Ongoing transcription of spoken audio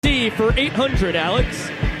Ziggy for 800, Alex.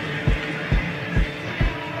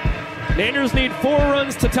 Niners need 4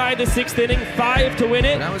 runs to tie the 6th inning, 5 to win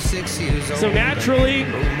it. So naturally,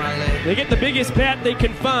 they get the biggest bat they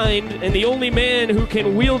can find, and the only man who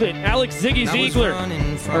can wield it, Alex Ziggy Ziegler,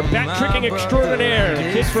 our bat-tricking extraordinaire,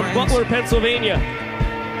 a kid from Butler, Pennsylvania,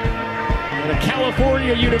 and a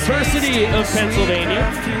California University of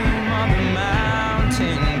Pennsylvania.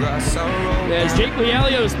 As Jake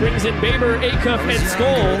Lialios brings in Baber, Acuff, and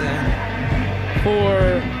Skoll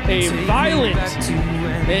for a violent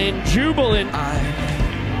and jubilant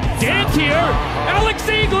dance here. Alex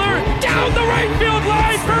Ziegler down the right field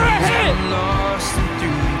line for a hit.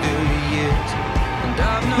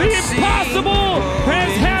 The impossible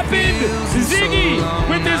has happened. Ziggy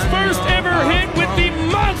with his first ever hit with the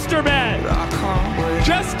monster bat.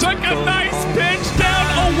 Just took a nice pitch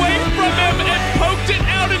down away from him and poked it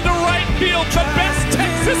out into right field. The best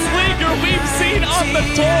Texas leaguer we've seen on the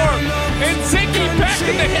tour. And Ziggy back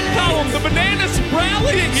in the hit column. The Bananas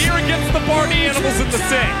rallying here against the party animals in the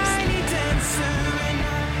 6th.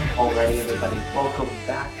 Alrighty, everybody, welcome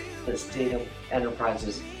back to the Stadium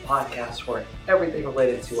Enterprises podcast, where everything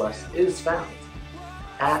related to us is found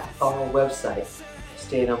at our website,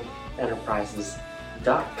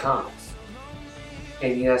 stadiumenterprises.com.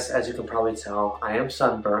 And yes, as you can probably tell, I am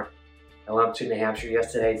sunburnt. I went up to New Hampshire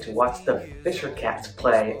yesterday to watch the Fisher Cats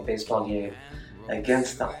play a baseball game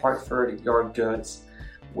against the Hartford Yard Goats,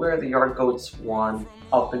 where the Yard Goats won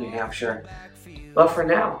up in New Hampshire. But for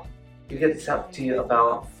now, we get to talk to you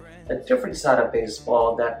about a different side of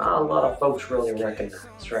baseball that not a lot of folks really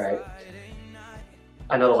recognize, right?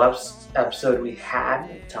 I know the last episode we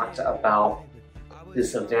had talked about the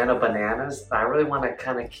Savannah Bananas. I really want to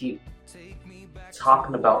kind of keep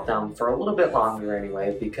talking about them for a little bit longer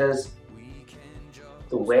anyway, because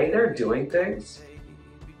the way they're doing things,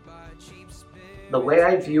 the way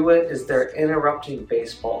I view it is they're interrupting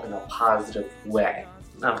baseball in a positive way.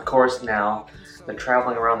 Now, of course, now they're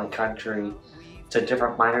traveling around the country to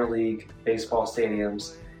different minor league baseball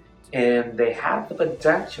stadiums, and they have the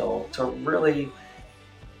potential to really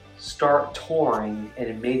start touring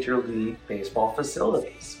in major league baseball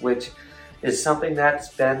facilities, which is something that's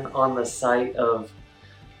been on the site of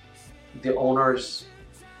the owner's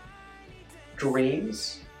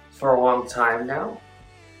dreams for a long time now.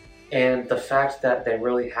 And the fact that they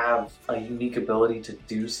really have a unique ability to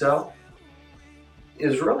do so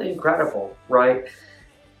is really incredible, right?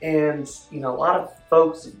 And, you know, a lot of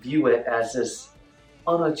folks view it as this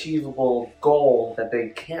unachievable goal that they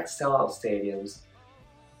can't sell out stadiums.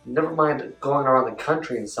 Never mind going around the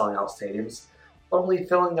country and selling out stadiums, only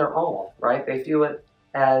filling their own, right? They view it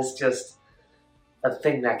as just a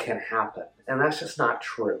thing that can happen. And that's just not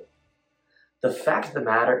true. The fact of the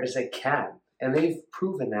matter is it can. And they've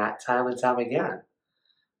proven that time and time again,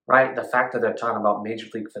 right? The fact that they're talking about major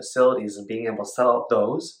league facilities and being able to sell out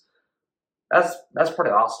those, that's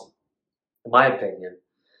pretty awesome, in my opinion.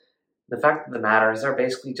 The fact of the matter is they're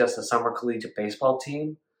basically just a summer collegiate baseball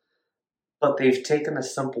team, but they've taken a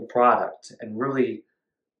simple product and really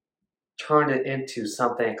turned it into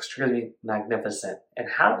something extremely magnificent. And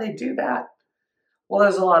how do they do that? Well,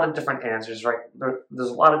 there's a lot of different answers, right? There's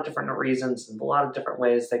a lot of different reasons and a lot of different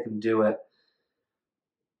ways they can do it.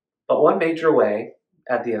 But one major way,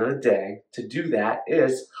 at the end of the day, to do that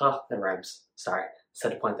is, that rhymes. Sorry, just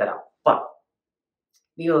had to point that out. But,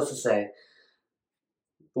 needless to say,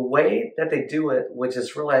 the way that they do it, which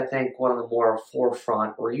is really, I think, one of the more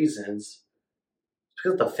forefront reasons, is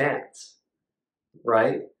because of the fans,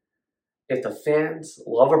 right? If the fans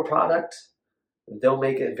love a product, they'll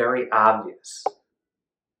make it very obvious.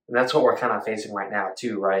 And that's what we're kind of facing right now,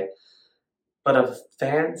 too, right? But if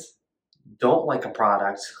fans don't like a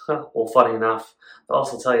product, well, funny enough, they'll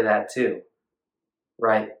also tell you that, too,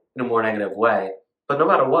 right? In a more negative way. But no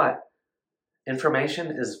matter what,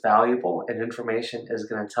 information is valuable, and information is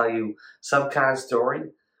going to tell you some kind of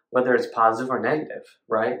story, whether it's positive or negative,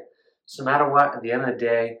 right? So no matter what, at the end of the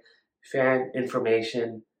day, fan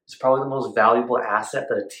information is probably the most valuable asset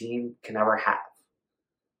that a team can ever have,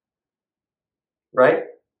 right?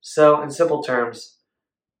 So in simple terms,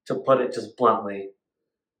 to put it just bluntly,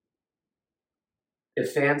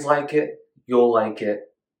 if fans like it, you'll like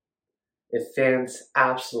it. If fans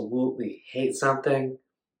absolutely hate something,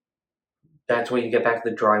 that's when you get back to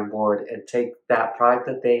the drawing board and take that product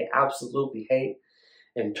that they absolutely hate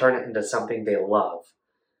and turn it into something they love.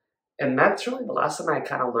 And that's really the lesson I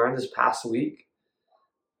kind of learned this past week,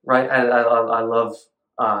 right? I love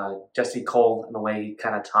Jesse Cole and the way he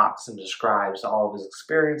kind of talks and describes all of his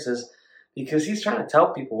experiences, because he's trying to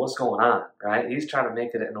tell people what's going on, right? He's trying to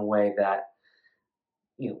make it in a way that,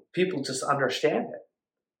 you know, people just understand it,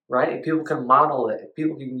 right? If people can model it, if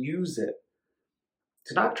people can use it,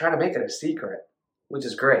 to not try to make it a secret, which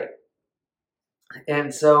is great.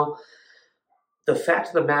 And so the fact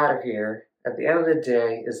of the matter here, at the end of the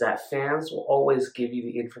day, is that fans will always give you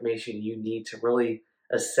the information you need to really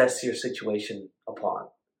assess your situation upon.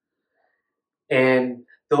 And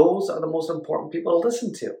those are the most important people to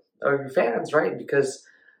listen to, are your fans, right? Because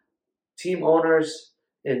team owners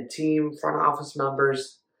and team front office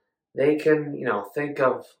members, they can, think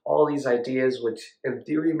of all these ideas, which in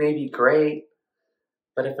theory may be great,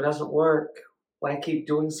 but if it doesn't work, why keep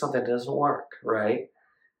doing something that doesn't work, right?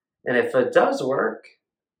 And if it does work,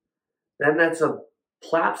 then that's a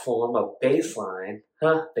platform, a baseline,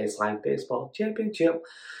 baseline baseball championship.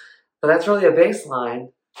 But that's really a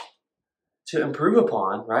baseline to improve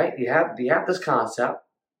upon, right? You have this concept.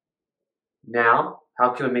 Now, how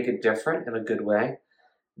can we make it different in a good way?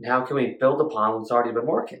 And how can we build upon what's already been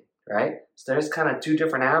working, right? So there's kind of two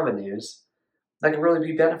different avenues that can really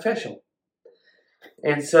be beneficial.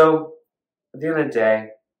 And so, at the end of the day,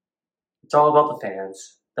 it's all about the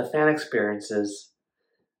fans, the fan experiences,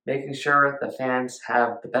 making sure the fans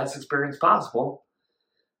have the best experience possible,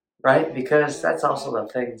 right? Because that's also the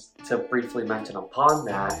things to briefly mention upon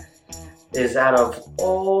that, is out of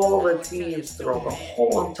all the teams throughout the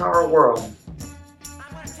whole entire world,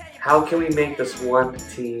 how can we make this one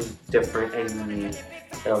team different and unique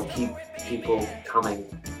that'll keep people coming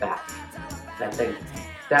back? And I think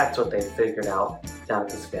that's what they figured out down at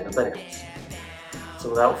the Savannah Bananas. So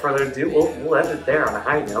without further ado, we'll end it there on a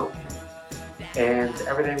high note. And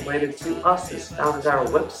everything related to us is found at our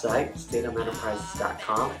website,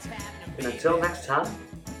 statehomenterprises.com. And until next time,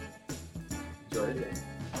 enjoy the day.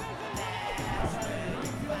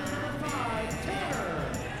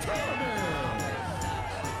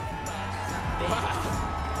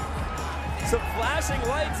 Some flashing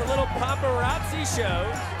lights, a little paparazzi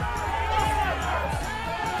show.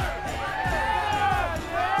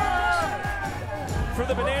 For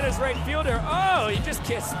the Bananas right fielder. Oh, he just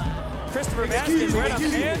kissed Christopher Vasquez right on the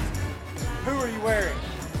hand. Who are you wearing?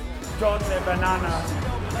 Dolce Banana.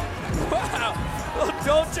 Wow, little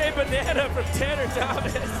Dolce Banana from Tanner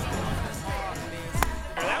Thomas.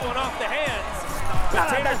 That one off the hands. With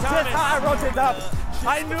Tanner Thomas. I wrote it up.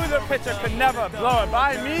 I knew the pitcher could never blow it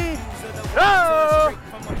by me. Oh!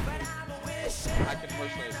 I can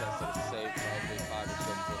personally attest that it's saved probably 5 or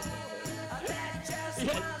 6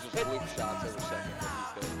 little bit. Just loop shots every second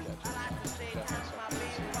that he's there to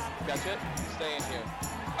catch it. Stay in here.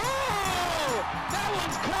 Oh! That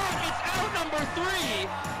one's caught. It's out number 3.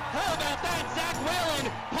 How about that? Zach Whalen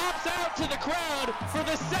pops out to the crowd for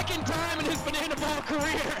the second time in his banana ball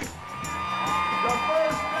career. The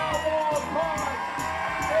first foul ball caught.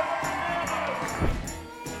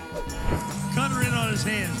 Cutter in on his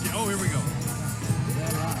hands. Oh, here we go.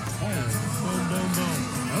 Boom, boom, boom.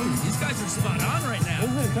 Oh, these guys are spot on right now.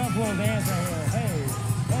 This is a couple of dance right here. Hey.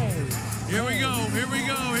 Here we go. Here we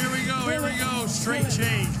go. Here we go. Here we go. Straight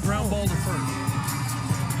change. Ground ball to first.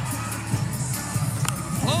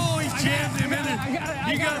 Oh, he jammed him in it.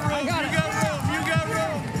 You got rope. You got rope. You got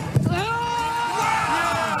rope.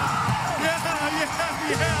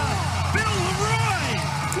 Yeah. Bill Leroy.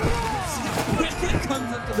 He comes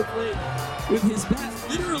up to the plate with his bat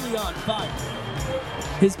literally on fire.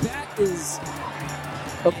 His bat is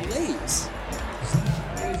ablaze.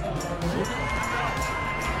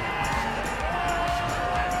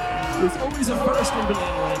 There's always a first in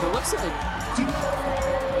Banana Land. It looks like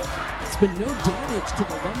it's been no damage to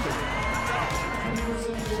the lumber.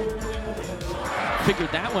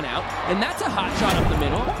 Figured that one out, and that's a hot shot up the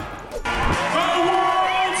middle. The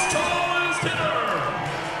world's tallest hitter.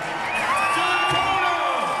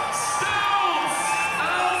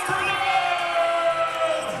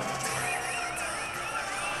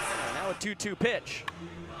 Now a 2-2 pitch.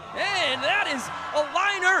 And that is a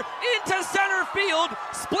liner into center field.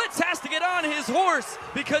 Splits has to get on his horse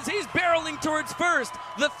because he's barreling towards first.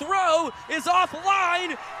 The throw is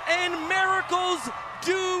offline, and miracles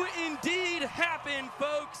do indeed happen,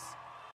 folks.